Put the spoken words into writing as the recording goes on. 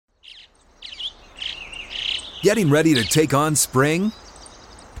Getting ready to take on spring?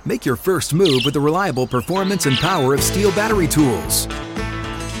 Make your first move with the reliable performance and power of Steel battery tools.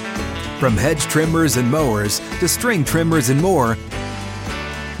 From hedge trimmers and mowers to string trimmers and more,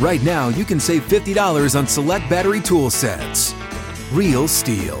 right now you can save $50 on select battery tool sets. Real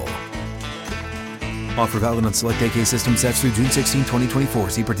Steel. Offer valid on select AK system sets through June 16,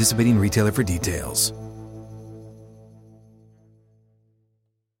 2024. See participating retailer for details.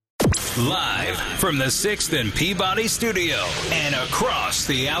 Live from the 6th and Peabody Studio and across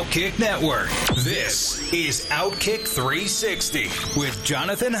the Outkick Network, this is Outkick 360 with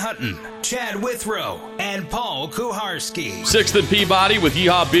Jonathan Hutton, Chad Withrow, and Paul Kuharsky. 6th and Peabody with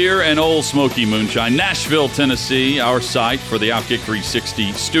Yeehaw Beer and Old Smoky Moonshine. Nashville, Tennessee, our site for the Outkick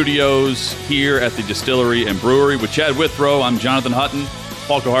 360 studios here at the Distillery and Brewery. With Chad Withrow, I'm Jonathan Hutton.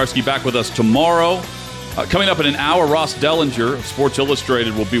 Paul Kuharsky back with us tomorrow. Coming up in an hour, Ross Dellinger of Sports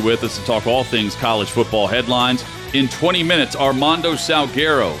Illustrated will be with us to talk all things college football headlines. In 20 minutes, Armando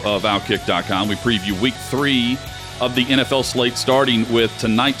Salguero of Outkick.com. We preview Week 3 of the NFL slate, starting with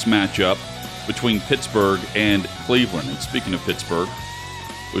tonight's matchup between Pittsburgh and Cleveland. And speaking of Pittsburgh,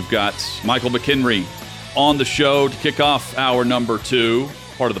 we've got Michael McHenry on the show to kick off hour number 2,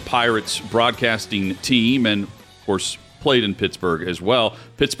 part of the Pirates broadcasting team, and, of course, played in Pittsburgh as well.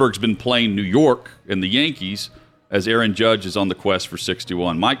 Pittsburgh's been playing New York and the Yankees as Aaron Judge is on the quest for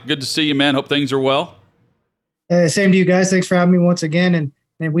 61. Mike, good to see you, man. Hope things are well. Same to you guys. Thanks for having me once again. And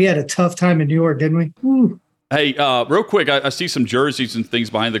man, we had a tough time in New York, didn't we? Woo. Hey, real quick, I see some jerseys and things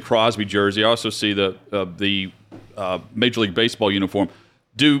behind the Crosby jersey. I also see the Major League Baseball uniform.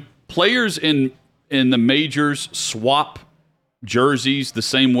 Do players in the majors swap jerseys the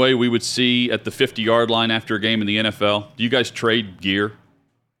same way we would see at the 50-yard line after a game in the NFL? Do you guys trade gear?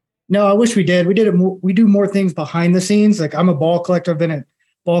 No, I wish we did. We did it more, we do more things behind the scenes. Like, I'm a ball collector. I've been a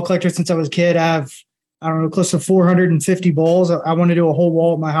ball collector since I was a kid. I have, close to 450 balls. I want to do a whole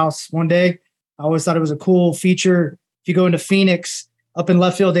wall at my house one day. I always thought it was a cool feature. If you go into Phoenix, up in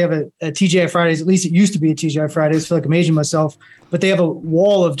left field, they have a TGI Fridays. At least it used to be a TGI Fridays. I feel like I'm aging myself. But they have a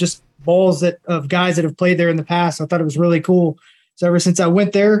wall of just balls of guys that have played there in the past. I thought it was really cool. So ever since I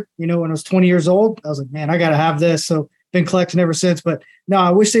went there, when I was 20 years old, I was like, man, I got to have this. So been collecting ever since. But no, I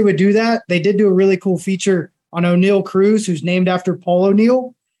wish they would do that. They did do a really cool feature on O'Neal Cruz, who's named after Paul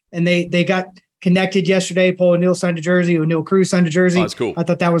O'Neal. And they got connected yesterday. Paul O'Neal signed a jersey. O'Neal Cruz signed a jersey. Oh, that's cool. I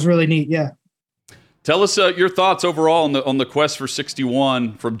thought that was really neat. Yeah. Tell us your thoughts overall on the quest for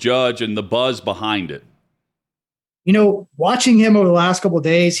 61 from Judge and the buzz behind it. Watching him over the last couple of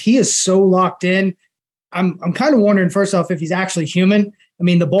days, he is so locked in. I'm kind of wondering, first off, if he's actually human. I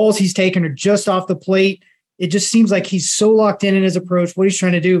mean, the balls he's taking are just off the plate. It just seems like he's so locked in his approach, what he's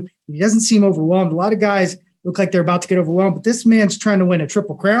trying to do. He doesn't seem overwhelmed. A lot of guys look like they're about to get overwhelmed, but this man's trying to win a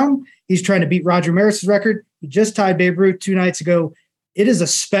Triple Crown. He's trying to beat Roger Maris's record. He just tied Babe Ruth 2 nights ago. It is a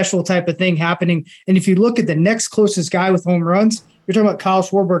special type of thing happening. And if you look at the next closest guy with home runs, you're talking about Kyle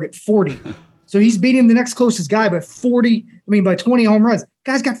Schwarber at 40. So he's beating the next closest guy by 20 home runs.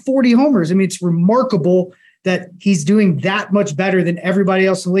 Guy's got 40 homers. I mean, it's remarkable that he's doing that much better than everybody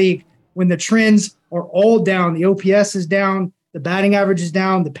else in the league when the trends are all down. The OPS is down, the batting average is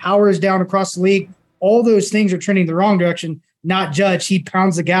down, the power is down across the league. All those things are trending the wrong direction. Not Judge. He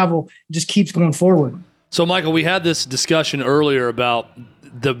pounds the gavel and just keeps going forward. So, Michael, we had this discussion earlier about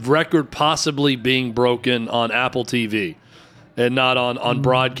the record possibly being broken on Apple TV and not on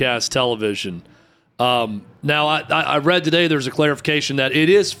broadcast television. Now, I read today there's a clarification that it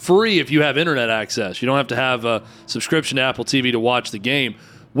is free if you have internet access. You don't have to have a subscription to Apple TV to watch the game.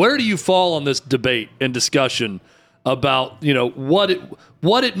 Where do you fall on this debate and discussion about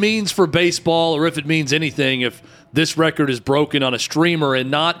what it means for baseball, or if it means anything if this record is broken on a streamer and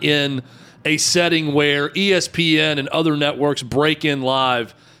not in a setting where ESPN and other networks break in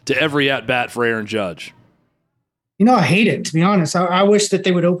live to every at-bat for Aaron Judge? I hate it, to be honest. I wish that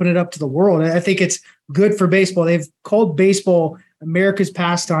they would open it up to the world. I think it's good for baseball. They've called baseball America's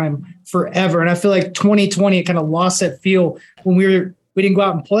pastime forever. And I feel like 2020, it kind of lost that feel when we didn't go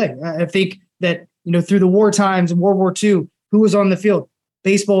out and play. I think that, through the war times and World War II, who was on the field?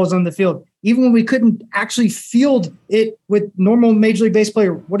 Baseball was on the field. Even when we couldn't actually field it with normal Major League Baseball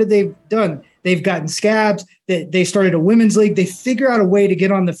player, what have they done? They've gotten scabs. They started a women's league. They figure out a way to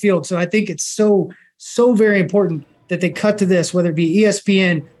get on the field. So I think it's so very important that they cut to this, whether it be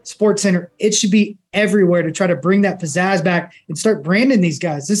ESPN, SportsCenter. It should be everywhere to try to bring that pizzazz back and start branding these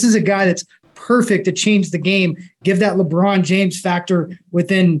guys. This is a guy that's perfect to change the game, give that LeBron James factor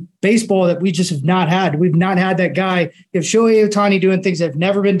within baseball that we just have not had. We've not had that guy. You have Shohei Ohtani doing things that have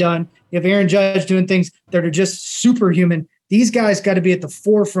never been done. You have Aaron Judge doing things that are just superhuman. These guys got to be at the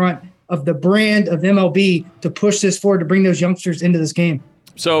forefront of the brand of MLB to push this forward, to bring those youngsters into this game.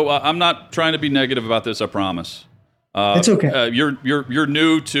 So I'm not trying to be negative about this, I promise. It's okay. You're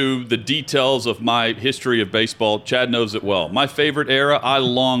new to the details of my history of baseball. Chad knows it well. My favorite era, I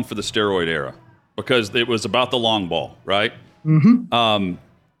long for the steroid era because it was about the long ball, right? Mm-hmm.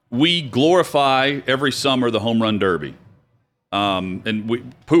 We glorify every summer the home run derby.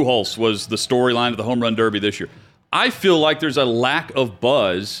 Pujols was the storyline of the home run derby this year. I feel like there's a lack of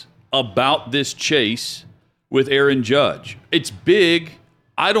buzz about this chase with Aaron Judge. It's big.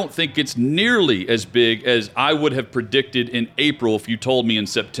 I don't think it's nearly as big as I would have predicted in April if you told me in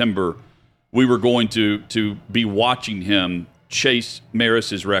September we were going to be watching him chase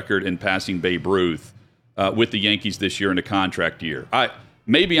Maris's record and passing Babe Ruth with the Yankees this year in a contract year.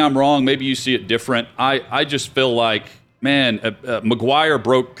 Maybe I'm wrong. Maybe you see it different. I just feel like, man, McGwire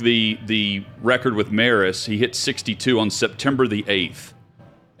broke the record with Maris. He hit 62 on September the 8th.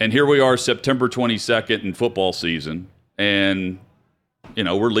 And here we are, September 22nd in football season. And,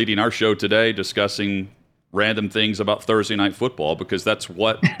 we're leading our show today discussing random things about Thursday Night Football because that's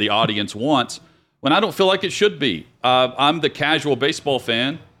what the audience wants, when I don't feel like it should be. I'm the casual baseball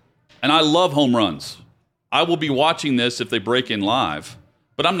fan, and I love home runs. I will be watching this if they break in live.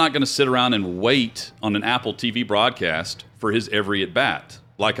 But I'm not going to sit around and wait on an Apple TV broadcast for his every at-bat,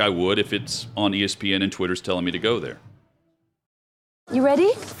 like I would if it's on ESPN and Twitter's telling me to go there. You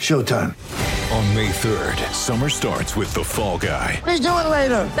ready? Showtime. On May 3rd, summer starts with The Fall Guy. Let's do it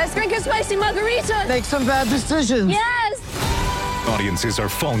later. Let's drink a spicy margarita. Make some bad decisions. Yes. Audiences are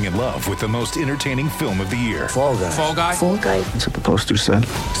falling in love with the most entertaining film of the year. Fall Guy. Fall Guy? Fall Guy. That's what the poster said.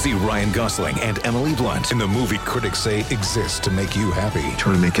 See Ryan Gosling and Emily Blunt in the movie critics say exists to make you happy.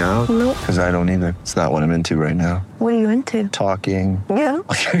 Trying to make it out? Nope. Because I don't either. It's not what I'm into right now. What are you into? Talking. Yeah.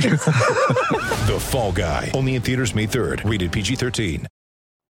 The Fall Guy. Only in theaters May 3rd. Rated PG-13.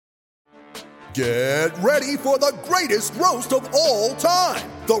 Get ready for the greatest roast of all time.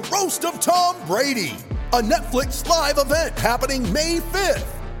 The Roast of Tom Brady. A Netflix live event happening May 5th.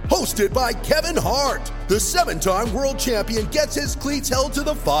 Hosted by Kevin Hart. The 7-time world champion gets his cleats held to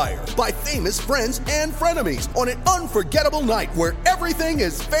the fire by famous friends and frenemies on an unforgettable night where everything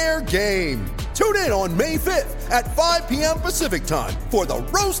is fair game. Tune in on May 5th at 5 p.m. Pacific time for the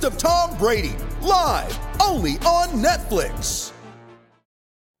Roast of Tom Brady. Live only on Netflix.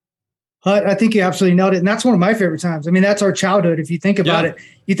 I think you absolutely nailed it. And that's one of my favorite times. I mean, that's our childhood. If you think about it,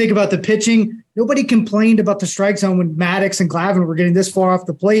 you think about the pitching. Nobody complained about the strike zone when Maddox and Glavine were getting this far off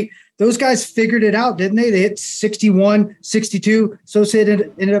the plate. Those guys figured it out, didn't they? They hit 61, 62. Sosa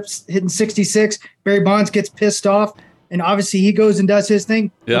ended up hitting 66. Barry Bonds gets pissed off. And obviously he goes and does his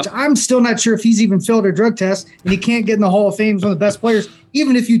thing, which I'm still not sure if he's even failed a drug test. And he can't get in the Hall of Fame. He's one of the best players,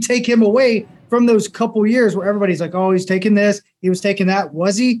 even if you take him away from those couple years where everybody's like, oh, he's taking this, he was taking that.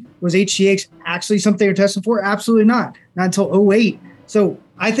 Was he? Was HGH actually something you're testing for? Absolutely not. Not until 2008. So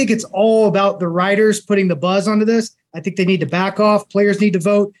I think it's all about the writers putting the buzz onto this. I think they need to back off. Players need to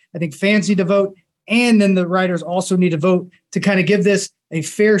vote. I think fans need to vote. And then the writers also need to vote to kind of give this a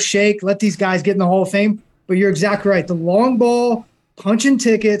fair shake. Let these guys get in the Hall of Fame. But you're exactly right. The long ball, punching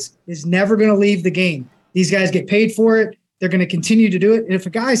tickets is never going to leave the game. These guys get paid for it. They're going to continue to do it. And if a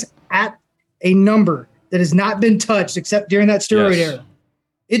guy's at a number that has not been touched except during that steroid era,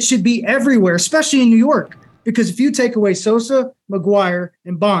 it should be everywhere, especially in New York. Because if you take away Sosa, McGwire,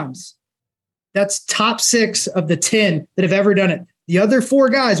 and Bonds, that's top 6 of the 10 that have ever done it. The other 4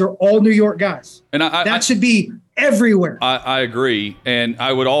 guys are all New York guys. And that should be everywhere. I agree. And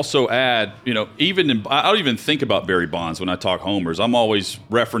I would also add, I don't even think about Barry Bonds when I talk homers. I'm always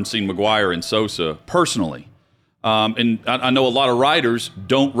referencing McGwire and Sosa personally. And I know a lot of writers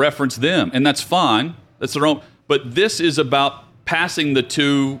don't reference them, and that's fine. That's their own. But this is about passing the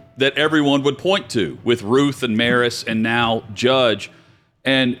two that everyone would point to with Ruth and Maris and now Judge.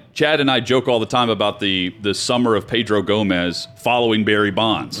 And Chad and I joke all the time about the summer of Pedro Gomez following Barry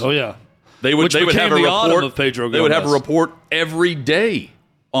Bonds. Oh, yeah. They would have a report of Pedro Gomez. They would have a report every day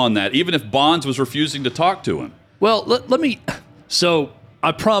on that, even if Bonds was refusing to talk to him. Well, let me – so –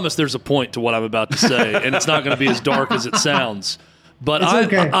 I promise there's a point to what I'm about to say, and it's not going to be as dark as it sounds. But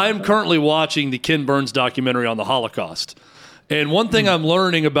I'm currently watching the Ken Burns documentary on the Holocaust. And one thing I'm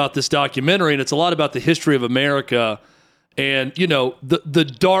learning about this documentary, and it's a lot about the history of America and,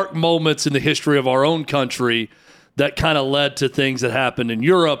 the dark moments in the history of our own country that kind of led to things that happened in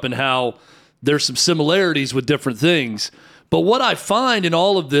Europe and how there's some similarities with different things. But what I find in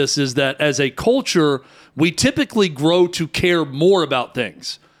all of this is that as a culture – we typically grow to care more about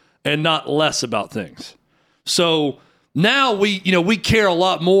things and not less about things. So Now we care a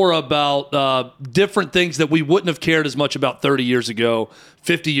lot more about different things that we wouldn't have cared as much about 30 years ago,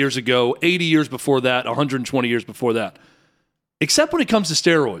 50 years ago, 80 years before that, 120 years before that. Except when it comes to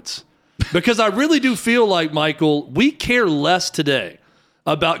steroids. Because I really do feel like, Michael, we care less today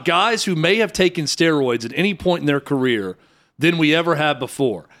about guys who may have taken steroids at any point in their career than we ever have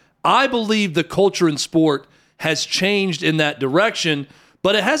before. I believe the culture in sport has changed in that direction,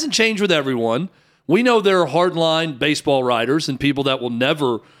 but it hasn't changed with everyone. We know there are hardline baseball writers and people that will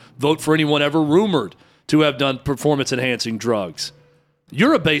never vote for anyone ever rumored to have done performance-enhancing drugs.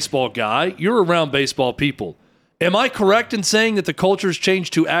 You're a baseball guy. You're around baseball people. Am I correct in saying that the culture's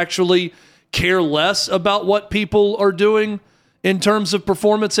changed to actually care less about what people are doing in terms of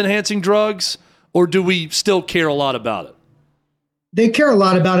performance-enhancing drugs, or do we still care a lot about it? They care a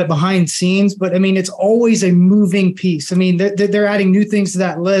lot about it behind scenes, but I mean, it's always a moving piece. I mean, they're adding new things to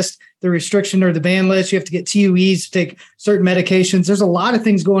that list, the restriction or the ban list. You have to get TUEs to take certain medications. There's a lot of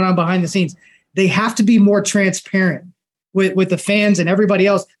things going on behind the scenes. They have to be more transparent with the fans and everybody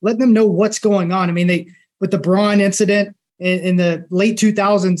else, letting them know what's going on. I mean, with the Braun incident in the late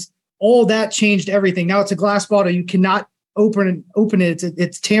 2000s, all that changed everything. Now it's a glass bottle. You cannot open it.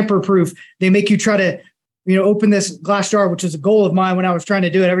 It's tamper-proof. They make you try to open this glass jar, which was a goal of mine when I was trying to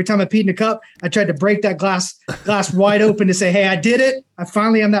do it. Every time I peed in a cup, I tried to break that glass wide open to say, hey, I did it. I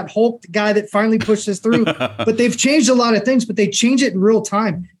finally am that Hulk guy that finally pushed this through. But they've changed a lot of things, but they change it in real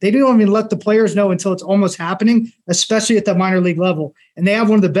time. They don't even let the players know until it's almost happening, especially at the minor league level. And they have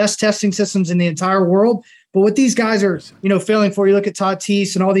one of the best testing systems in the entire world. But what these guys are, failing for, you look at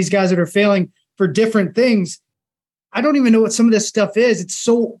Tatis and all these guys that are failing for different things. I don't even know what some of this stuff is. It's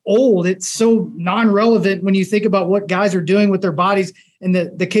so old. It's so non-relevant when you think about what guys are doing with their bodies and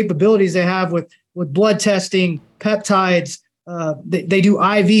the capabilities they have with blood testing, peptides. They do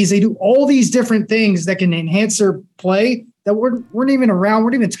IVs. They do all these different things that can enhance their play that weren't even around,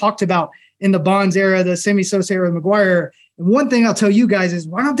 weren't even talked about in the Bonds era, the Sammy Sosa era, the McGwire era. And one thing I'll tell you guys is,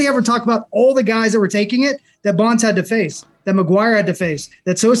 why don't they ever talk about all the guys that were taking it that Bonds had to face, that McGwire had to face,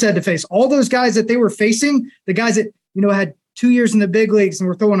 that Sosa had to face? All those guys that they were facing, the guys that had 2 years in the big leagues and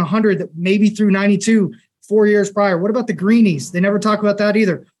were throwing 100 that maybe threw 92 4 years prior. What about the greenies? They never talk about that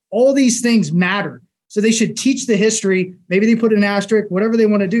either. All these things matter. So they should teach the history. Maybe they put an asterisk, whatever they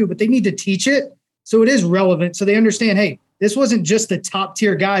want to do, but they need to teach it so it is relevant, so they understand, hey, this wasn't just the top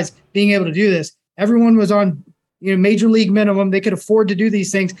tier guys being able to do this. Everyone was on major league minimum. They could afford to do these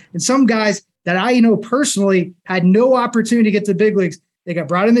things. And some guys that I personally had no opportunity to get to the big leagues, they got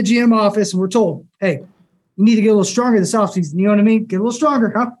brought in the GM office and were told, hey, you need to get a little stronger this offseason. You know what I mean? Get a little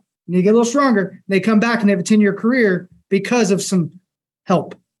stronger, huh? You need to get a little stronger. They come back and they have a 10-year career because of some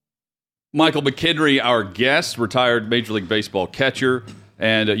help. Michael McKenry, our guest, retired Major League Baseball catcher,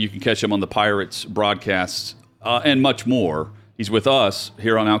 and you can catch him on the Pirates broadcasts and much more. He's with us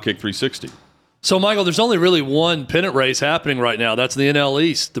here on Outkick 360. So, Michael, there's only really one pennant race happening right now. That's the NL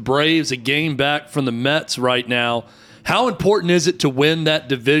East. The Braves, a game back from the Mets right now. How important is it to win that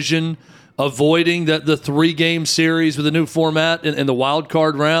division, avoiding the 3-game series with a new format in the wild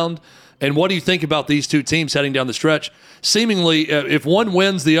card round? And what do you think about these two teams heading down the stretch? Seemingly, if one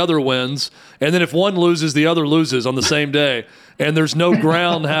wins, the other wins. And then if one loses, the other loses on the same day. And there's no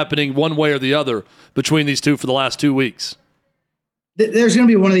ground happening one way or the other between these two for the last 2 weeks. There's going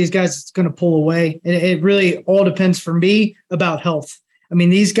to be one of these guys that's going to pull away. And it really all depends for me about health. I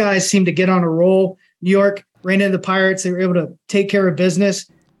mean, these guys seem to get on a roll. New York ran into the Pirates. They were able to take care of business.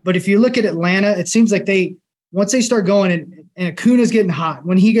 But if you look at Atlanta, it seems like once they start going and Acuna's getting hot,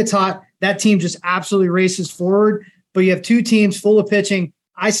 when he gets hot, that team just absolutely races forward. But you have two teams full of pitching.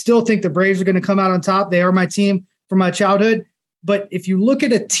 I still think the Braves are going to come out on top. They are my team from my childhood. But if you look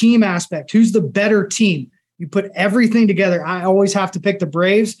at a team aspect, who's the better team? You put everything together. I always have to pick the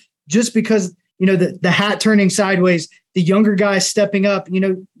Braves just because, the hat turning sideways, the younger guys stepping up.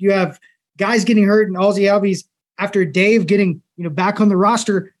 You have guys getting hurt and Ozzie Albies after Dave getting, back on the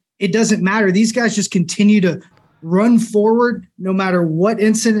roster. It doesn't matter. These guys just continue to run forward no matter what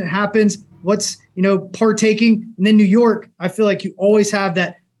incident happens, what's, partaking. And then New York, I feel like you always have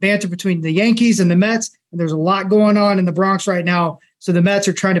that banter between the Yankees and the Mets. And there's a lot going on in the Bronx right now. So the Mets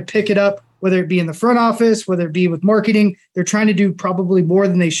are trying to pick it up, whether it be in the front office, whether it be with marketing. They're trying to do probably more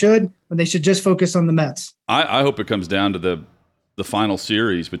than they should, when they should just focus on the Mets. I hope it comes down to the final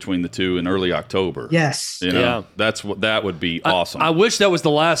series between the two in early October. Yes. That would be awesome. I wish that was the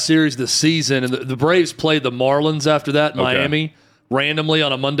last series of the season. And the Braves played the Marlins after that in Miami randomly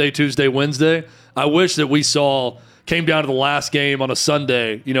on a Monday, Tuesday, Wednesday. I wish that we saw came down to the last game on a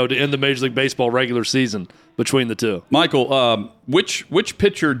Sunday, to end the Major League Baseball regular season between the two. Michael, which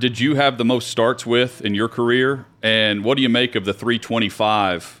pitcher did you have the most starts with in your career, and what do you make of the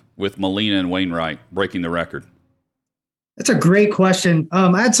 325 with Molina and Wainwright breaking the record? That's a great question.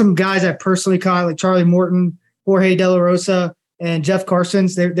 I had some guys I personally caught, like Charlie Morton, Jorge De La Rosa, and Jeff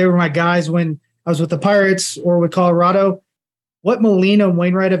Carsons. They were my guys when I was with the Pirates or with Colorado. What Molina and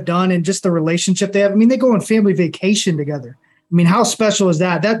Wainwright have done and just the relationship they have. I mean, they go on family vacation together. I mean, how special is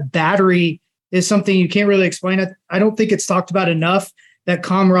that? That battery is something you can't really explain. I don't think it's talked about enough, that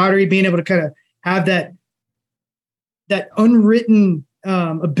camaraderie, being able to kind of have that unwritten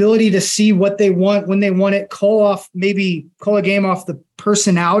ability to see what they want when they want it, call a game off the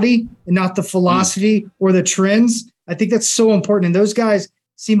personality and not the philosophy or the trends. I think that's so important. And those guys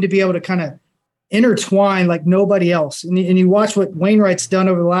seem to be able to kind of intertwine like nobody else. And you watch what Wainwright's done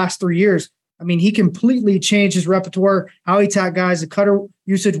over the last 3 years. I mean, he completely changed his repertoire, how he attacked guys. The cutter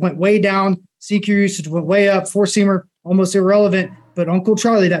usage went way down. CQ usage went way up. Four-seamer, almost irrelevant. But Uncle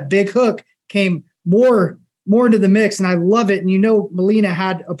Charlie, that big hook, came more into the mix, and I love it. And Molina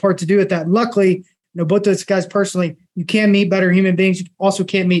had a part to do with that. And luckily, both those guys personally, you can meet better human beings. You also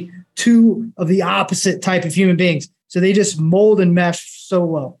can't meet two of the opposite type of human beings. So they just mold and mesh so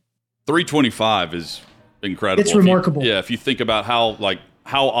well. 325 is incredible. It's remarkable. If you think about how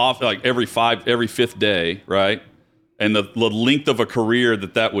often, like every fifth day, right? And the length of a career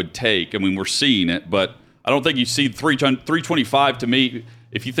that would take. I mean, we're seeing it, but I don't think you see 325 to me.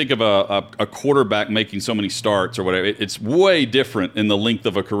 If you think of a quarterback making so many starts or whatever, it's way different in the length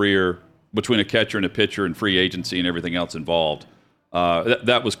of a career between a catcher and a pitcher and free agency and everything else involved.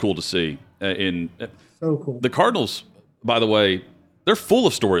 That was cool to see. So cool. The Cardinals, by the way, they're full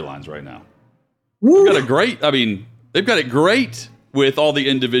of storylines right now. Woo! They've got it great with all the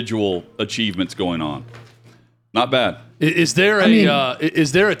individual achievements going on. Not bad. Is there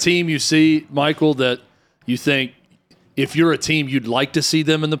a team you see, Michael, that you think if you're a team you'd like to see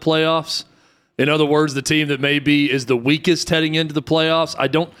them in the playoffs? In other words, the team that maybe is the weakest heading into the playoffs. I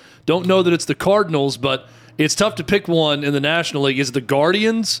don't know that it's the Cardinals, but it's tough to pick one in the National League. Is it the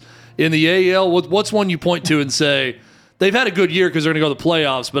Guardians in the AL? What's one you point to and say they've had a good year because they're going to go to the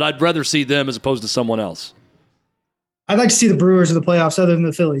playoffs, but I'd rather see them as opposed to someone else? I'd like to see the Brewers in the playoffs other than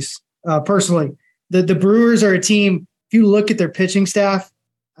the Phillies, personally. The Brewers are a team, if you look at their pitching staff,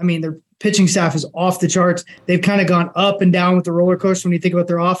 I mean, their pitching staff is off the charts. They've kind of gone up and down with the roller coaster when you think about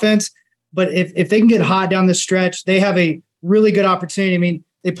their offense. But if they can get hot down the stretch, they have a really good opportunity. I mean,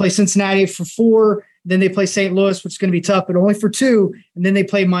 they play Cincinnati for 4, then they play St. Louis, which is going to be tough, but only for 2, and then they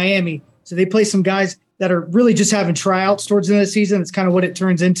play Miami. So they play some guys that are really just having tryouts towards the end of the season. It's kind of what it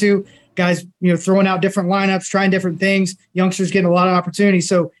turns into. Guys, throwing out different lineups, trying different things. Youngsters getting a lot of opportunities.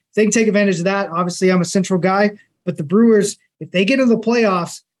 So if they can take advantage of that, obviously I'm a Central guy, but the Brewers, if they get into the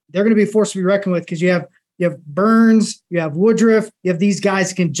playoffs, they're going to be a force to be reckoned with because you have Burns, you have Woodruff, you have these guys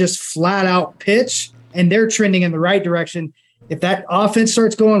that can just flat out pitch, and they're trending in the right direction. If that offense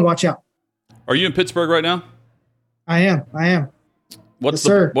starts going, watch out. Are you in Pittsburgh right now? I am. What's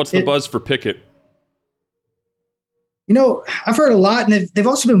yes, the buzz for Pickett? I've heard a lot, and they've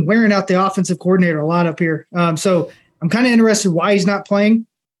also been wearing out the offensive coordinator a lot up here. So I'm kind of interested why he's not playing,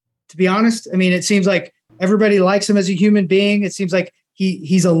 to be honest. I mean, it seems like everybody likes him as a human being. It seems like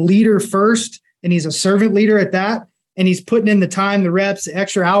he's a leader first, and he's a servant leader at that, and he's putting in the time, the reps, the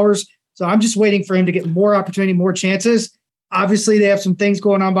extra hours. So I'm just waiting for him to get more opportunity, more chances. Obviously, they have some things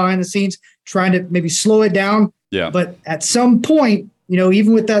going on behind the scenes, trying to maybe slow it down. Yeah. But at some point,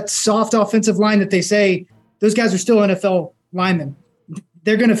 even with that soft offensive line that they say, those guys are still NFL linemen.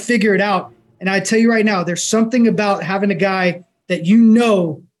 They're going to figure it out. And I tell you right now, there's something about having a guy that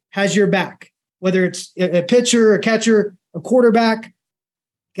has your back, whether it's a pitcher, a catcher, a quarterback.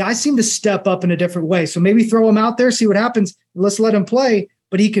 Guys seem to step up in a different way. So maybe throw him out there, see what happens. Let's let him play.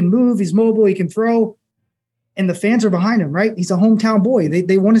 But he can move. He's mobile. He can throw. And the fans are behind him, right? He's a hometown boy.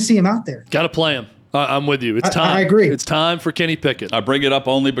 They want to see him out there. Got to play him. I'm with you. It's time. I agree. It's time for Kenny Pickett. I bring it up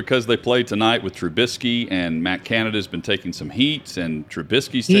only because they played tonight with Trubisky, and Matt Canada's been taking some heat, and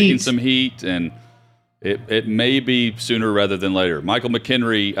Trubisky's taking some heat, and it may be sooner rather than later. Michael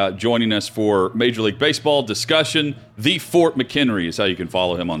McKenry joining us for Major League Baseball discussion. The Fort McHenry is how you can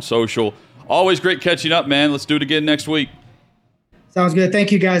follow him on social. Always great catching up, man. Let's do it again next week. Sounds good.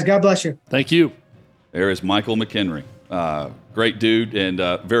 Thank you, guys. God bless you. Thank you. There is Michael McKenry. Great dude, and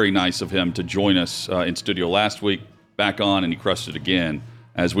very nice of him to join us in studio last week, back on, and he crushed it again,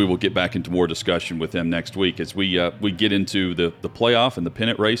 as we will get back into more discussion with him next week as we get into the playoff and the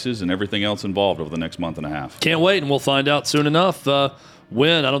pennant races and everything else involved over the next month and a half. Can't wait, and we'll find out soon enough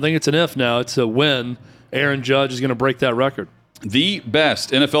when. I don't think it's an if now. It's a when Aaron Judge is going to break that record. The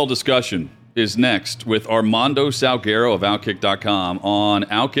best NFL discussion is next with Armando Salguero of Outkick.com on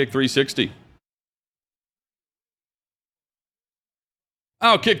Outkick 360.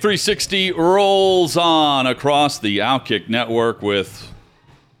 Outkick 360 rolls on across the Outkick network with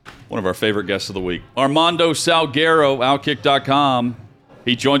one of our favorite guests of the week, Armando Salguero, Outkick.com.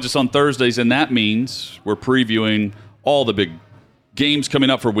 He joins us on Thursdays, and that means we're previewing all the big games coming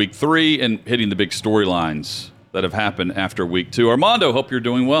up for Week 3 and hitting the big storylines that have happened after Week 2. Armando, hope you're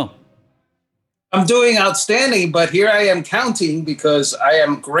doing well. I'm doing outstanding, but here I am counting because I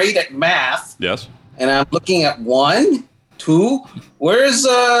am great at math. Yes. And I'm looking at 1, 2. Where's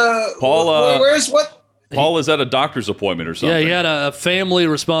Paul? Where's what? Paul is at a doctor's appointment or something. Yeah, he had a family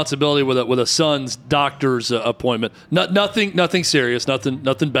responsibility with a son's doctor's appointment. Nothing serious,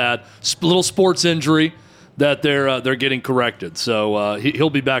 nothing bad. Little sports injury that they're getting corrected. So he'll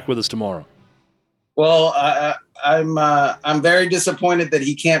be back with us tomorrow. Well, I'm very disappointed that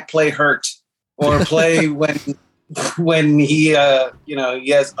he can't play hurt or play when he he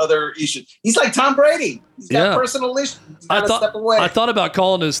has other issues. He's like Tom Brady. He's got personal issues. He's got to step away. I thought about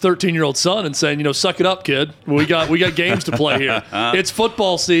calling his 13-year-old son and saying, suck it up, kid. We got games to play here. It's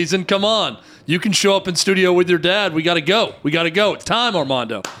football season. Come on. You can show up in studio with your dad. We got to go. It's time,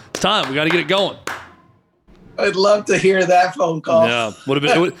 Armando. It's time. We got to get it going. I'd love to hear that phone call. Yeah, it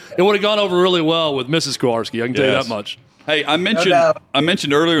would have gone over really well with Mrs. Kowarski. I can tell you that much. Hey, I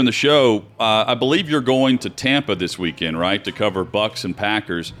mentioned earlier in the show, I believe you're going to Tampa this weekend, right, to cover Bucs and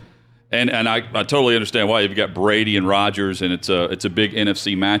Packers, and I totally understand why. You've got Brady and Rodgers, and it's a big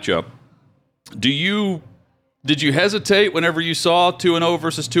NFC matchup. Did you hesitate whenever you saw 2-0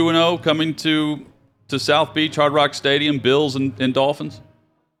 versus 2-0 coming to South Beach, Hard Rock Stadium, Bills and Dolphins?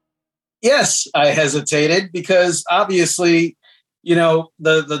 Yes, I hesitated because obviously,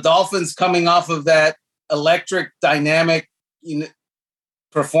 the Dolphins coming off of that electric, dynamic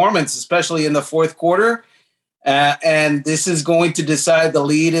performance, especially in the fourth quarter, and this is going to decide the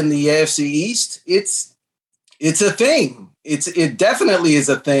lead in the AFC East. It's a thing. It definitely is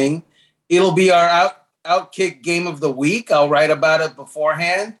a thing. It'll be our Outkick game of the week. I'll write about it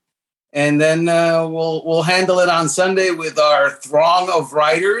beforehand, and then we'll handle it on Sunday with our throng of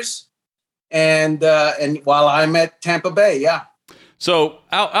writers. And while I'm at Tampa Bay, yeah. So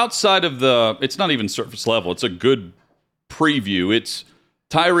outside of it's not even surface level. It's a good preview. It's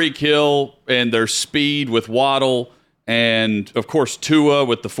Tyreek Hill and their speed with Waddle, and of course Tua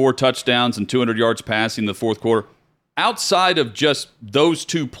with the 4 touchdowns and 200 yards passing in the fourth quarter. Outside of just those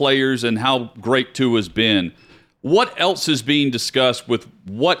two players and how great Tua's been, what else is being discussed with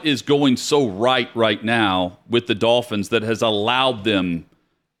what is going so right now with the Dolphins that has allowed them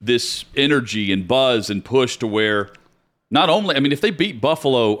this energy and buzz and push to where not only, if they beat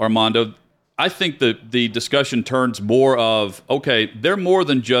Buffalo, Armando, I think that the discussion turns more of, okay, they're more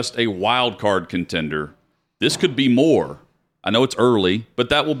than just a wild card contender. This could be more. I know it's early, but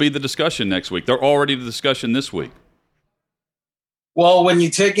that will be the discussion next week. They're already the discussion this week. Well, when you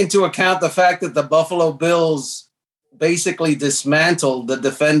take into account the fact that the Buffalo Bills basically dismantled the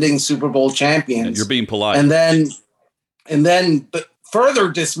defending Super Bowl champions. You're being polite. And then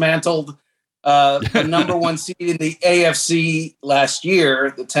further dismantled the number 1 seed in the AFC last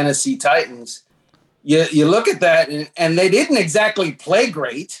year, the Tennessee Titans. You look at that, and they didn't exactly play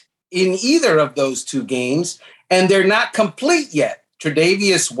great in either of those 2 games, and they're not complete yet.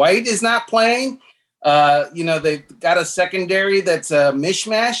 Tre'Davious White is not playing. They've got a secondary that's a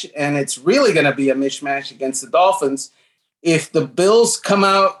mishmash, and it's really going to be a mishmash against the Dolphins. If the Bills come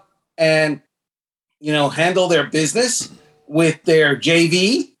out and, handle their business with their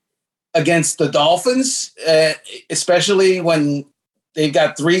JV against the Dolphins, especially when they've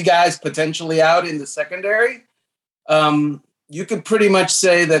got 3 guys potentially out in the secondary, you could pretty much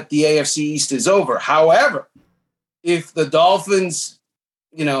say that the AFC East is over. However, if the Dolphins,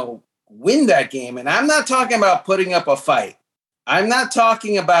 win that game, and I'm not talking about putting up a fight, I'm not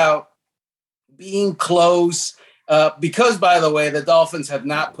talking about being close, because, by the way, the Dolphins have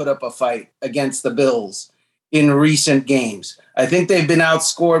not put up a fight against the Bills in recent games. I think they've been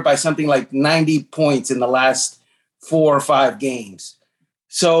outscored by something like 90 points in the last 4 or 5 games.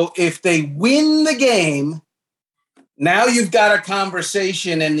 So if they win the game, now you've got a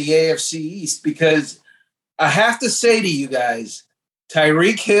conversation in the AFC East, because I have to say to you guys,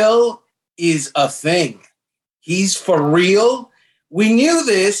 Tyreek Hill is a thing. He's for real. We knew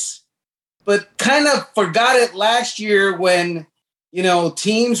this, but kind of forgot it last year when,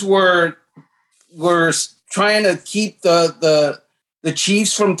 teams were trying to keep the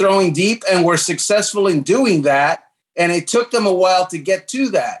Chiefs from throwing deep, and were successful in doing that. And it took them a while to get to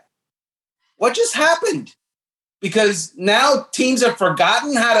that. what just happened? Because now teams have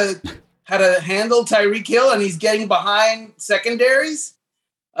forgotten how to handle Tyreek Hill, and he's getting behind secondaries.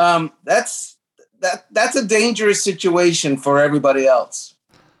 That's a dangerous situation for everybody else.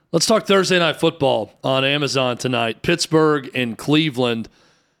 Let's talk Thursday Night Football on Amazon tonight. Pittsburgh and Cleveland.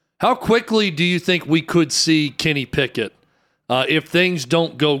 How quickly do you think we could see Kenny Pickett if things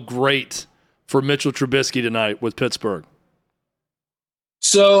don't go great for Mitchell Trubisky tonight with Pittsburgh?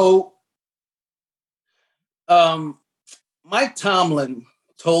 So, Mike Tomlin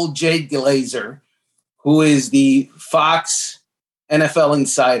told Jay Glazer, who is the Fox NFL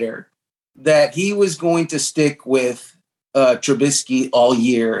insider, that he was going to stick with Trubisky all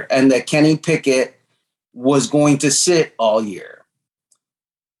year and that Kenny Pickett was going to sit all year.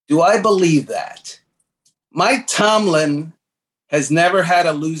 Do I believe that? Mike Tomlin has never had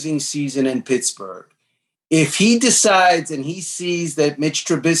a losing season in Pittsburgh. If he decides and he sees that Mitch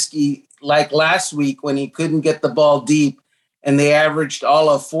Trubisky, like last week when he couldn't get the ball deep and they averaged all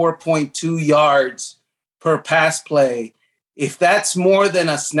of 4.2 yards per pass play, if that's more than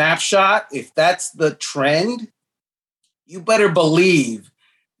a snapshot, if that's the trend, you better believe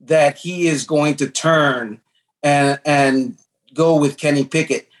that he is going to turn and go with Kenny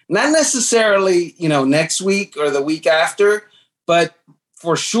Pickett. Not necessarily, next week or the week after, but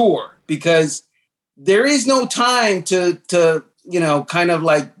for sure, because there is no time to kind of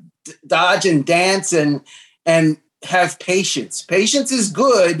like dodge and dance and have patience. Patience is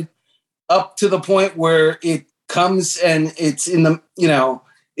good up to the point where it comes and it's in the,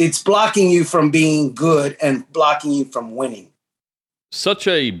 it's blocking you from being good and blocking you from winning. Such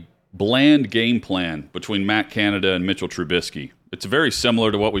a bland game plan between Matt Canada and Mitchell Trubisky. It's very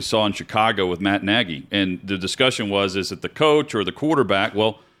similar to what we saw in Chicago with Matt Nagy. And the discussion was, is it the coach or the quarterback?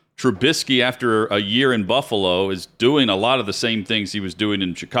 Well, Trubisky, after a year in Buffalo, is doing a lot of the same things he was doing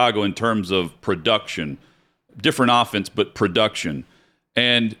in Chicago in terms of production. Different offense, but production.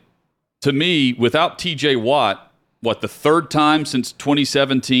 And to me, without TJ Watt, the third time since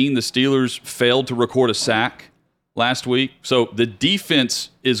 2017 the Steelers failed to record a sack last week. So the defense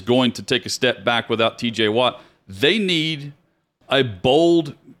is going to take a step back without TJ Watt. They need a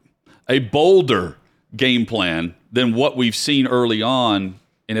bolder game plan than what we've seen early on.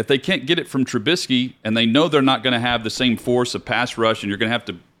 And if they can't get it from Trubisky and they know they're not going to have the same force of pass rush and you're going to have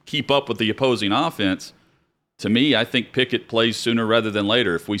to keep up with the opposing offense, to me, I think Pickett plays sooner rather than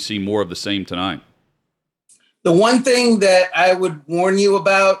later if we see more of the same tonight. The one thing that I would warn you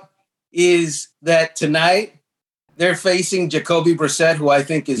about is that tonight they're facing Jacoby Brissett, who I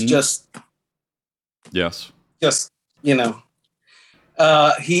think is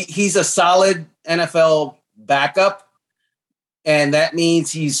he's a solid NFL backup, and that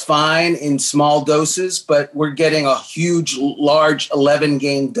means he's fine in small doses, but we're getting a huge, large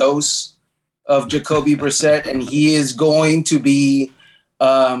 11-game dose of Jacoby Brissett, and he is going to be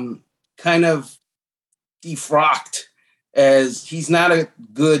kind of defrocked, as he's not a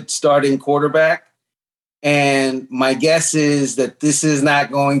good starting quarterback. And my guess is that this is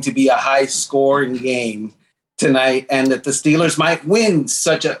not going to be a high-scoring game tonight, and that the Steelers might win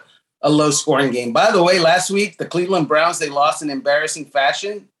such a low-scoring game. By the way, last week, the Cleveland Browns, they lost in embarrassing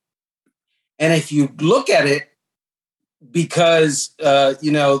fashion. And if you look at it, because,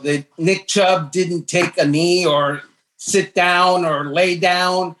 Nick Chubb didn't take a knee or sit down or lay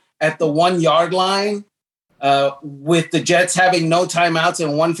down at the 1-yard line, with the Jets having no timeouts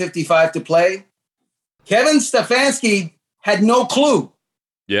and 1:55 to play, Kevin Stefanski had no clue.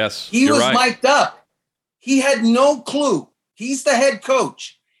 Yes, he was mic'd up. He had no clue. He's the head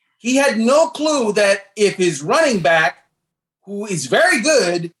coach. He had no clue that if his running back, who is very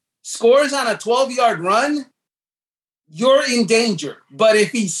good, scores on a 12-yard run, you're in danger. But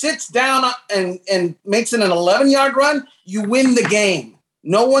if he sits down and makes it an 11-yard run, you win the game.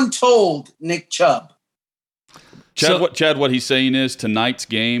 No one told Nick Chubb. Chad, what he's saying is tonight's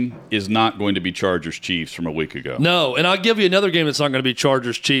game is not going to be Chargers-Chiefs from a week ago. No, and I'll give you another game that's not going to be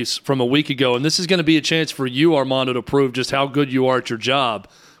Chargers-Chiefs from a week ago, and this is going to be a chance for you, Armando, to prove just how good you are at your job.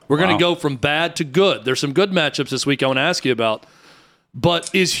 We're going to go from bad to good. There's some good matchups this week I want to ask you about. But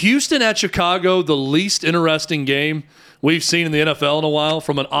is Houston at Chicago the least interesting game we've seen in the NFL in a while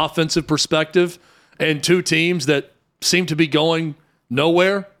from an offensive perspective, and two teams that seem to be going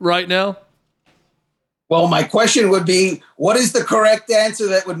nowhere right now? Well, my question would be, what is the correct answer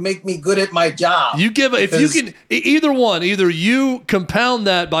that would make me good at my job? You give if you can either one, either you compound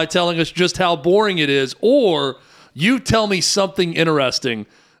that by telling us just how boring it is, or you tell me something interesting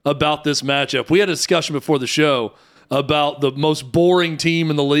about this matchup. We had a discussion before the show about the most boring team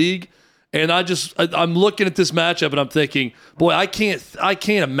in the league, and I'm looking at this matchup and I'm thinking, boy, I can't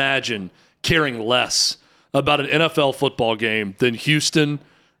imagine caring less about an NFL football game than Houston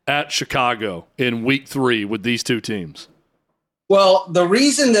at Chicago in week 3 with these two teams? Well, the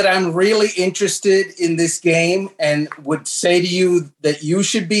reason that I'm really interested in this game and would say to you that you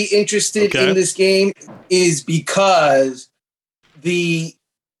should be interested in this game is because the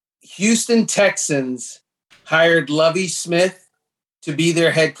Houston Texans hired Lovie Smith to be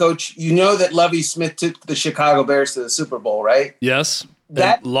their head coach. You know that Lovie Smith took the Chicago Bears to the Super Bowl, right? Yes.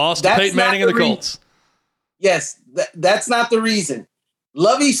 That lost to Peyton Manning and the Colts. Yes, that's not the reason.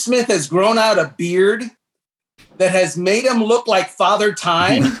 Lovie Smith has grown out a beard that has made him look like Father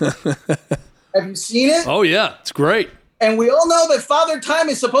Time. Have you seen it? Oh, yeah. It's great. And we all know that Father Time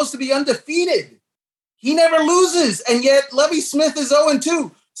is supposed to be undefeated. He never loses, and yet Lovie Smith is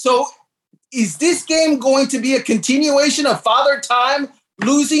 0-2. So is this game going to be a continuation of Father Time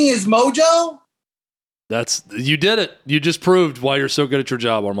losing his mojo? You did it. You just proved why you're so good at your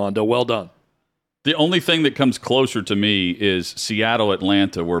job, Armando. Well done. The only thing that comes closer to me is Seattle,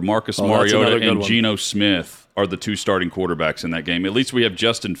 Atlanta, where Marcus Mariota and Geno Smith are the two starting quarterbacks in that game. At least we have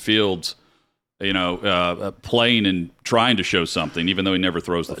Justin Fields, playing and trying to show something, even though he never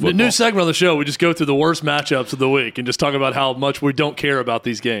throws the football. The new segment of the show, we just go through the worst matchups of the week and just talk about how much we don't care about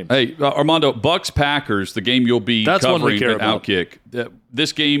these games. Hey, Armando, Bucks-Packers, the game you'll be covering at Outkick.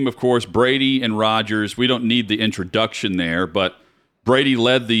 This game, of course, Brady and Rodgers, we don't need the introduction there, but Brady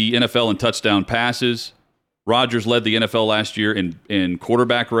led the NFL in touchdown passes. Rodgers led the NFL last year in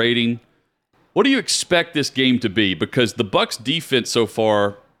quarterback rating. What do you expect this game to be? Because the Bucs defense so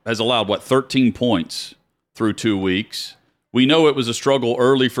far has allowed, 13 points through 2 weeks. We know it was a struggle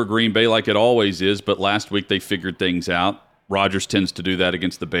early for Green Bay like it always is, but last week they figured things out. Rodgers tends to do that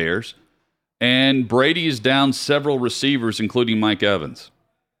against the Bears. And Brady is down several receivers, including Mike Evans.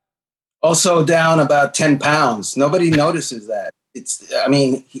 Also down about 10 pounds. Nobody notices that.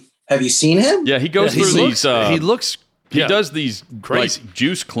 Have you seen him? Yeah, he goes through these. He does these crazy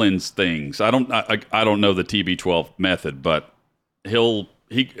juice cleanse things. I don't know the TB12 method, but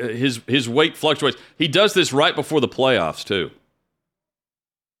his weight fluctuates. He does this right before the playoffs too.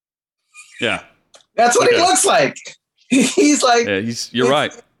 Yeah, that's what he looks like. He's like. Yeah, you're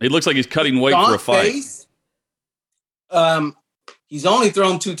right. He looks like he's cutting weight for a fight. He's only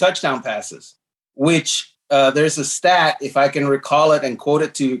thrown 2 touchdown passes, which there's a stat, if I can recall it and quote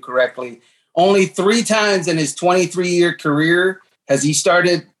it to you correctly. Only 3 times in his 23-year career has he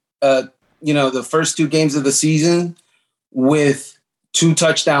started, the first 2 games of the season with 2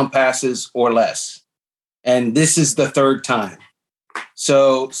 touchdown passes or less. And this is the 3rd time.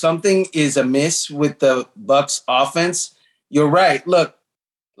 So something is amiss with the Bucs offense. You're right. Look,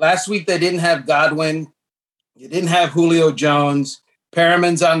 last week they didn't have Godwin. They didn't have Julio Jones.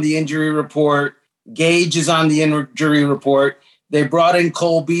 Perriman's on the injury report. Gage is on the injury report. They brought in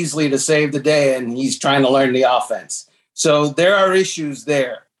Cole Beasley to save the day, and he's trying to learn the offense. So there are issues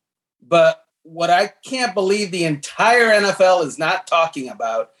there. But what I can't believe the entire NFL is not talking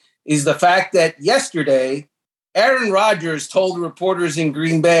about is the fact that yesterday, Aaron Rodgers told reporters in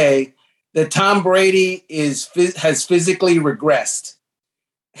Green Bay that Tom Brady has physically regressed.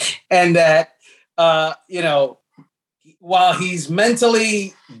 And that, while he's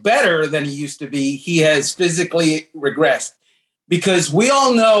mentally better than he used to be, he has physically regressed. Because we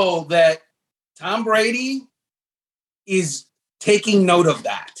all know that Tom Brady is taking note of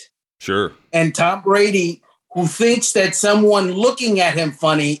that. Sure. And Tom Brady, who thinks that someone looking at him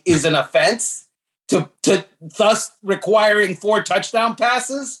funny is an offense, to thus requiring 4 touchdown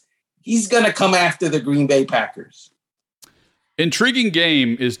passes, he's going to come after the Green Bay Packers. Intriguing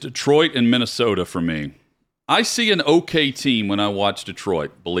game is Detroit and Minnesota for me. I see an okay team when I watch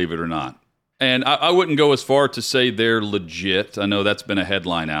Detroit, believe it or not. And I wouldn't go as far to say they're legit. I know that's been a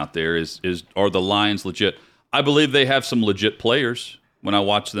headline out there. Are the Lions legit? I believe they have some legit players when I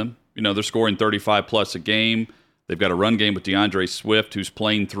watch them. They're scoring 35-plus a game. They've got a run game with DeAndre Swift, who's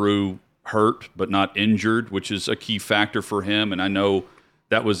playing through hurt but not injured, which is a key factor for him. And I know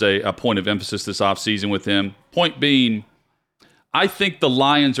that was a point of emphasis this offseason with him. Point being, I think the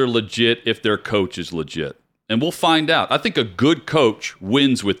Lions are legit if their coach is legit. And we'll find out. I think a good coach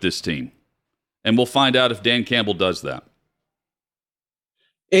wins with this team. And we'll find out if Dan Campbell does that.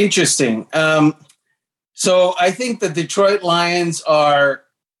 Interesting. So I think the Detroit Lions are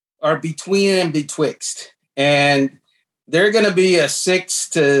between and betwixt. And they're going to be a 6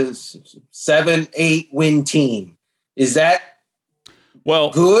 to 7, 8 win team. Is that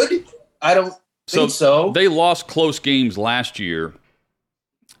good? I don't think so. They lost close games last year.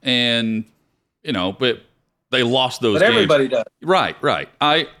 And, but they lost those games. But everybody does. Right.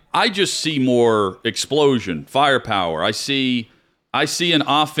 I just see more explosion, firepower. I see I see an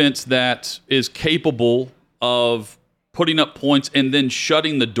offense that is capable of putting up points and then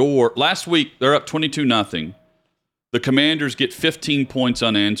shutting the door. Last week, they're up 22-0. The Commanders get 15 points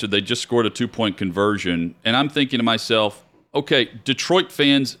unanswered. They just scored a 2-point conversion. And I'm thinking to myself, okay, Detroit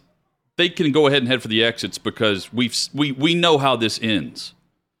fans, they can go ahead and head for the exits because we know how this ends.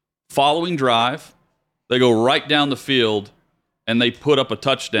 Following drive, they go right down the field, and they put up a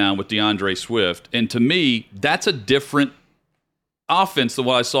touchdown with DeAndre Swift. And to me, that's a different offense than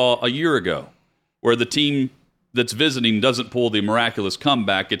what I saw a year ago, where the team that's visiting doesn't pull the miraculous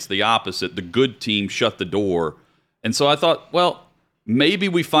comeback. It's the opposite. The good team shut the door. And so I thought, well, maybe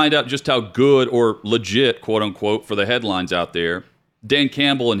we find out just how good or legit, quote unquote, for the headlines out there, Dan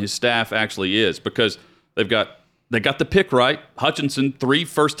Campbell and his staff actually is, because they got the pick right. Hutchinson, 3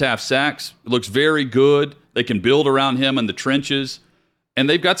 first-half sacks. It looks very good. They can build around him in the trenches. And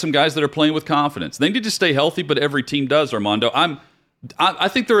they've got some guys that are playing with confidence. They need to stay healthy, but every team does, Armando. I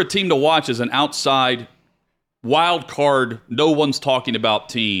think they're a team to watch as an outside wild card, no one's talking about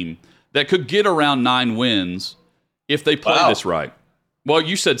team that could get around 9 wins if they play this right. Well,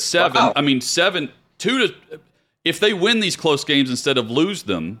 you said 7. Wow. I mean, 2 to... If they win these close games instead of lose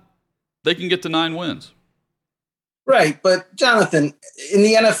them, they can get to 9 wins. Right, but Jonathan, in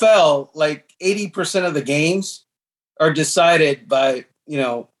the NFL, like 80% of the games are decided by,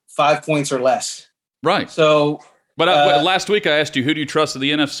 5 points or less. Right. So... But last week I asked you, who do you trust in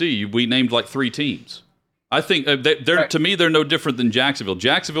the NFC? We named like 3 teams. I think right. To me, they're no different than Jacksonville.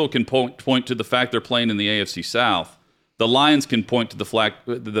 Jacksonville can point to the fact they're playing in the AFC South. The Lions can point to the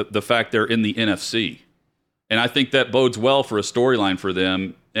fact they're in the NFC. And I think that bodes well for a storyline for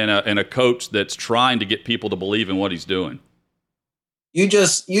them and a coach that's trying to get people to believe in what he's doing. You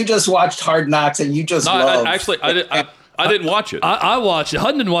just watched Hard Knocks and you just loved. I didn't watch it. I watched it.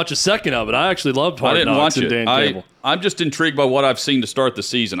 Hutton didn't watch a second of it. I actually loved Hard Knocks and Dan Campbell. I'm just intrigued by what I've seen to start the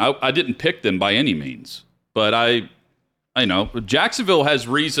season. I didn't pick them by any means, but I know Jacksonville has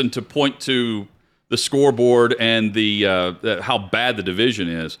reason to point to the scoreboard and the how bad the division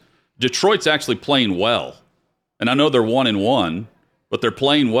is. Detroit's actually playing well, and I know they're 1-1, but they're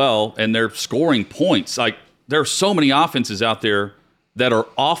playing well and they're scoring points. Like, there are so many offenses out there that are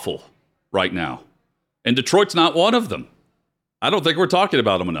awful right now, and Detroit's not one of them. I don't think we're talking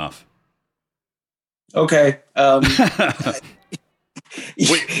about them enough. Okay.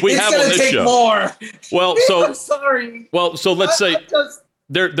 we have on this show. More. Well, I'm sorry. Well, so let's say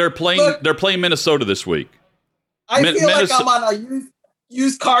they're playing Minnesota this week. I feel like I'm on a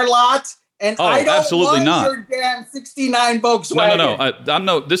used car lot, and I don't absolutely want not. your damn 69 Volkswagen.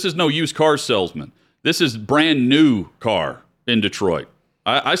 No. This is no used car salesman. This is brand new car in Detroit.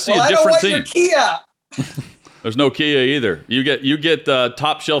 I see a different team. Your Kia. There's no Kia either. You get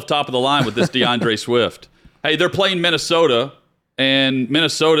top shelf, top of the line with this DeAndre Swift. Hey, they're playing Minnesota, and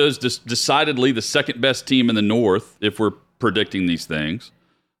Minnesota is decidedly the second best team in the North, if we're predicting these things.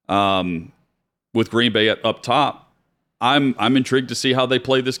 With Green Bay up top, I'm intrigued to see how they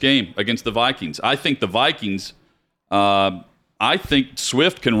play this game against the Vikings. I think the Vikings, I think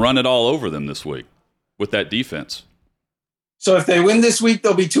Swift can run it all over them this week with that defense. So if they win this week,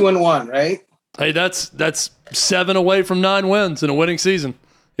 they'll be 2-1, right? Hey, that's 7 away from 9 wins in a winning season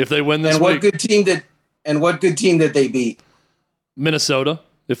if they win this week. What good team did they beat? Minnesota,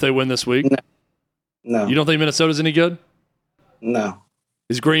 if they win this week. No. You don't think Minnesota's any good? No.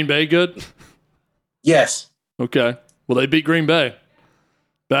 Is Green Bay good? Yes. Okay. Well, they beat Green Bay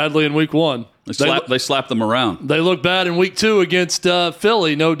badly in week 1. They slapped them around. They look bad in week 2 against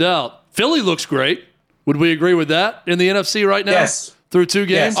Philly, no doubt. Philly looks great. Would we agree with that in the NFC right now? Yes. Through 2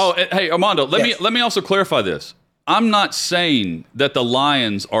 games? Yes. Oh, hey, Armando, let me also clarify this. I'm not saying that the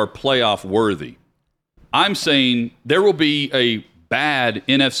Lions are playoff worthy. I'm saying there will be a bad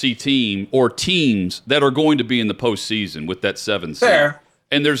NFC team or teams that are going to be in the postseason with that 7 seed. Fair.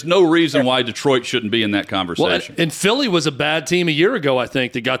 And there's no reason why Detroit shouldn't be in that conversation. Well, and Philly was a bad team a year ago, I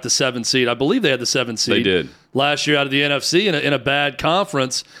think, that got the 7 seed. I believe they had the 7 seed. They did. Last year out of the NFC in a bad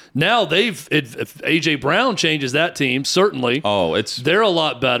conference. Now if A.J. Brown changes that team, certainly. They're a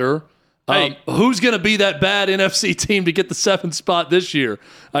lot better. Hey, who's going to be that bad NFC team to get the 7th spot this year,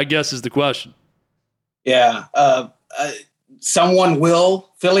 I guess is the question. Yeah. Someone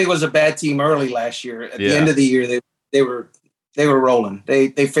will. Philly was a bad team early last year. At the end of the year, they were rolling.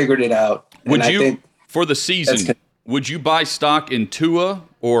 They figured it out. For the season, would you buy stock in Tua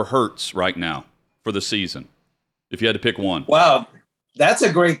or Hurts right now for the season, if you had to pick one? Wow, that's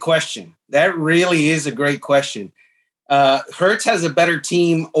a great question. That really is a great question. Hurts has a better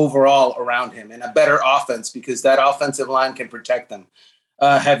team overall around him and a better offense because that offensive line can protect them.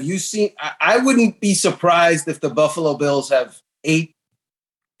 Have you seen? I wouldn't be surprised if the Buffalo Bills have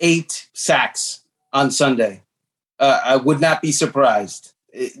eight sacks on Sunday. I would not be surprised.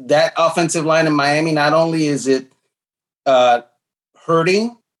 That offensive line in Miami, not only is it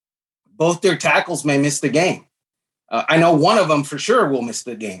hurting, both their tackles may miss the game. I know one of them for sure will miss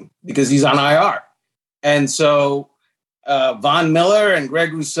the game because he's on IR. And so Von Miller and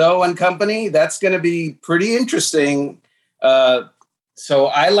Greg Rousseau and company, that's going to be pretty interesting. So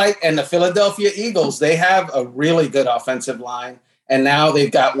I like, and the Philadelphia Eagles, they have a really good offensive line, and now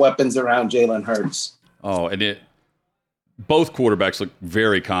they've got weapons around Jalen Hurts. Oh, and both quarterbacks look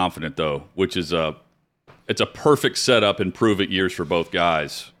very confident, though, which is it's a perfect setup and prove-it years for both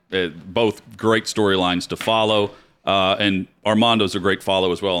guys. Both great storylines to follow, and Armando's a great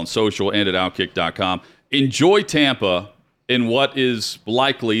follow as well on social and at Outkick.com. Enjoy Tampa in what is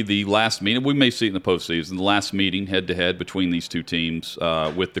likely the last meeting. We may see it in the postseason, the last meeting head-to-head between these two teams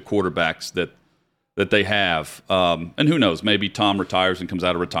with the quarterbacks that they have. And who knows, maybe Tom retires and comes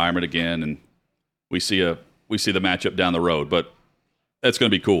out of retirement again, and we see the matchup down the road. But that's going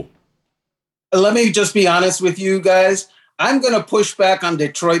to be cool. Let me just be honest with you guys. I'm going to push back on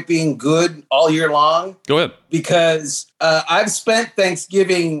Detroit being good all year long. Go ahead. Because I've spent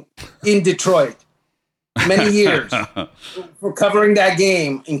Thanksgiving in Detroit many years for covering that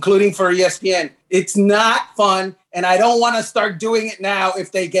game, including for ESPN. It's not fun, and I don't want to start doing it now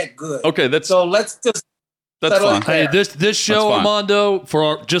if they get good. Okay, so let's just settle it there. Hey, this show, Armando, for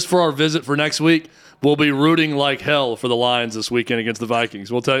our visit for next week, we'll be rooting like hell for the Lions this weekend against the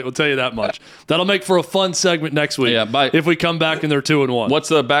Vikings. We'll tell you that much. That'll make for a fun segment next week. Yeah, if we come back and they're 2-1. What's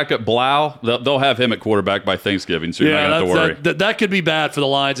the backup? Blau? They'll have him at quarterback by Thanksgiving, so you're not going to have to worry. That could be bad for the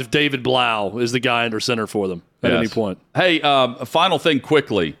Lions if David Blau is the guy under center for them at any point. Hey, a final thing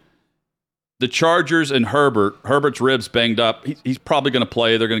quickly. The Chargers and Herbert. Herbert's ribs banged up. He's probably going to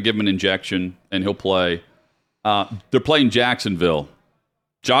play. They're going to give him an injection, and he'll play. They're playing Jacksonville.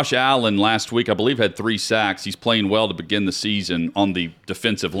 Josh Allen last week, I believe, had 3 sacks. He's playing well to begin the season on the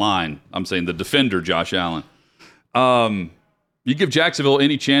defensive line. I'm saying the defender, Josh Allen. You give Jacksonville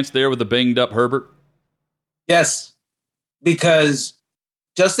any chance there with the banged-up Herbert? Yes, because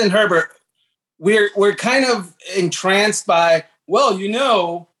Justin Herbert, we're kind of entranced by, well,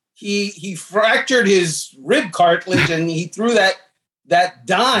 he fractured his rib cartilage and he threw that dime.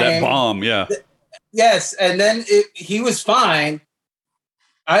 That bomb, yeah. Yes, and then he was fine.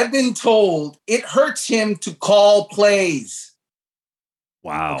 I've been told it hurts him to call plays.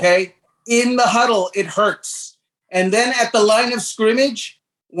 Wow. Okay? In the huddle, it hurts. And then at the line of scrimmage,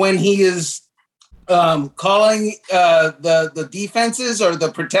 when he is calling the defenses or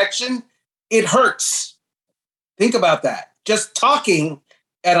the protection, it hurts. Think about that. Just talking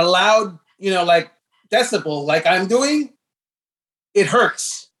at a loud, like decibel, like I'm doing, it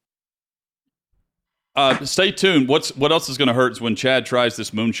hurts. Stay tuned. What else is going to hurt is when Chad tries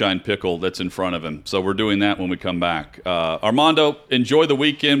this moonshine pickle that's in front of him. So we're doing that when we come back. Armando, enjoy the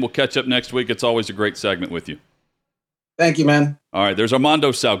weekend. We'll catch up next week. It's always a great segment with you. Thank you, man. All right, there's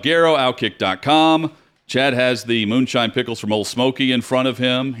Armando Salguero, Outkick.com. Chad has the moonshine pickles from Old Smoky in front of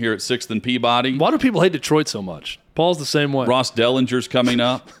him here at 6th and Peabody. Why do people hate Detroit so much? Paul's the same way. Ross Dellinger's coming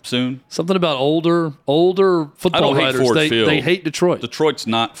up soon. Something about older football writers. They hate Detroit. Detroit's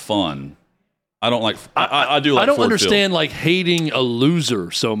not fun. I don't like. I do like. I don't Ford understand Field. like hating a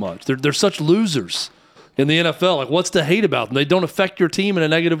loser so much. They're such losers in the NFL. Like, what's to hate about them? They don't affect your team in a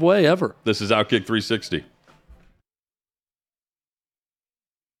negative way ever. This is Outkick 360.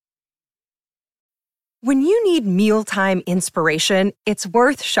 When you need mealtime inspiration, it's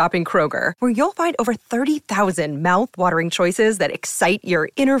worth shopping Kroger, where you'll find over 30,000 mouth-watering choices that excite your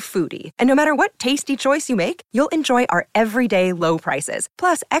inner foodie. And no matter what tasty choice you make, you'll enjoy our everyday low prices,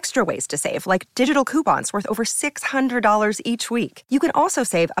 plus extra ways to save, like digital coupons worth over $600 each week. You can also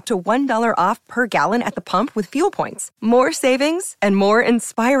save up to $1 off per gallon at the pump with fuel points. More savings and more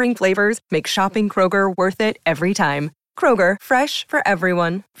inspiring flavors make shopping Kroger worth it every time. Kroger, fresh for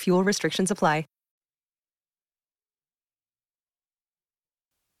everyone. Fuel restrictions apply.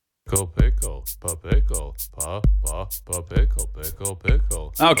 Pickle, pickle.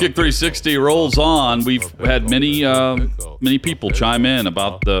 Outkick 360 rolls on. We've had many people chime in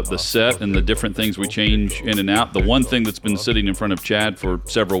about the set and the different things we change in and out. The one thing that's been sitting in front of Chad for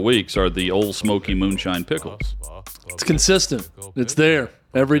several weeks are the Old Smoky Moonshine Pickles. It's consistent. It's there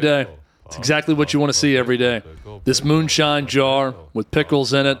every day. It's exactly what you want to see every day. This moonshine jar with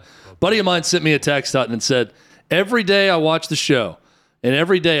pickles in it. A buddy of mine sent me a text, Hutton, and said, every day I watch the show, and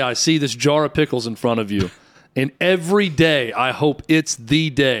every day I see this jar of pickles in front of you, and every day I hope it's the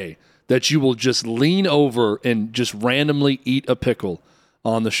day that you will just lean over and just randomly eat a pickle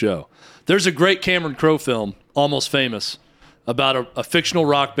on the show. There's a great Cameron Crowe film, Almost Famous, about a fictional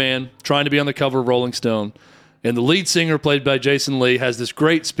rock band trying to be on the cover of Rolling Stone. And the lead singer, played by Jason Lee, has this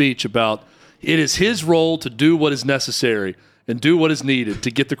great speech about it is his role to do what is necessary and do what is needed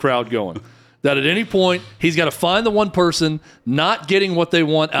to get the crowd going. That at any point, he's got to find the one person not getting what they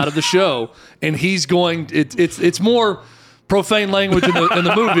want out of the show, and he's going – it's more profane language in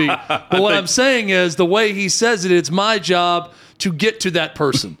the movie. But what I'm saying is the way he says it, it's my job to get to that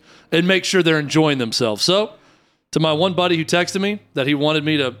person and make sure they're enjoying themselves. So to my one buddy who texted me that he wanted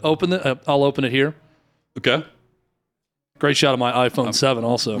me to open it, I'll open it here. Okay. Great shot of my iPhone 7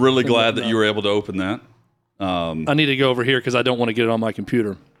 also. Really glad that you were able to open that. I need to go over here because I don't want to get it on my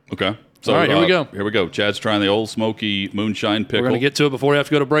computer. Okay. So, all right, here we go. Here we go. Chad's trying the Old Smoky Moonshine Pickle. We're going to get to it before we have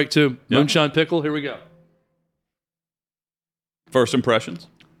to go to break, too. Yep. Moonshine Pickle, here we go. First impressions?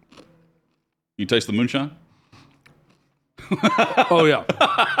 You taste the moonshine? Oh, yeah.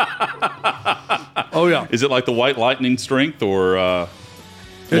 Oh, yeah. Is it like the White Lightning strength or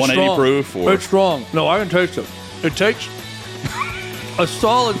 180 strong. proof? Or? It's strong. No, I can taste it. It takes a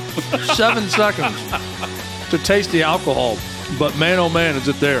solid 7 seconds to taste the alcohol. But man, oh man, is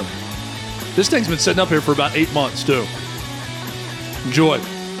it there. This thing's been sitting up here for about 8 months, too. Enjoy.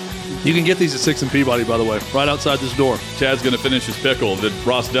 You can get these at 6 and Peabody, by the way, right outside this door. Chad's going to finish his pickle. Then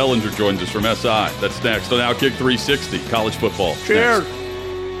Ross Dellinger joins us from SI. That's next on Outkick 360, college football. Cheers. Next.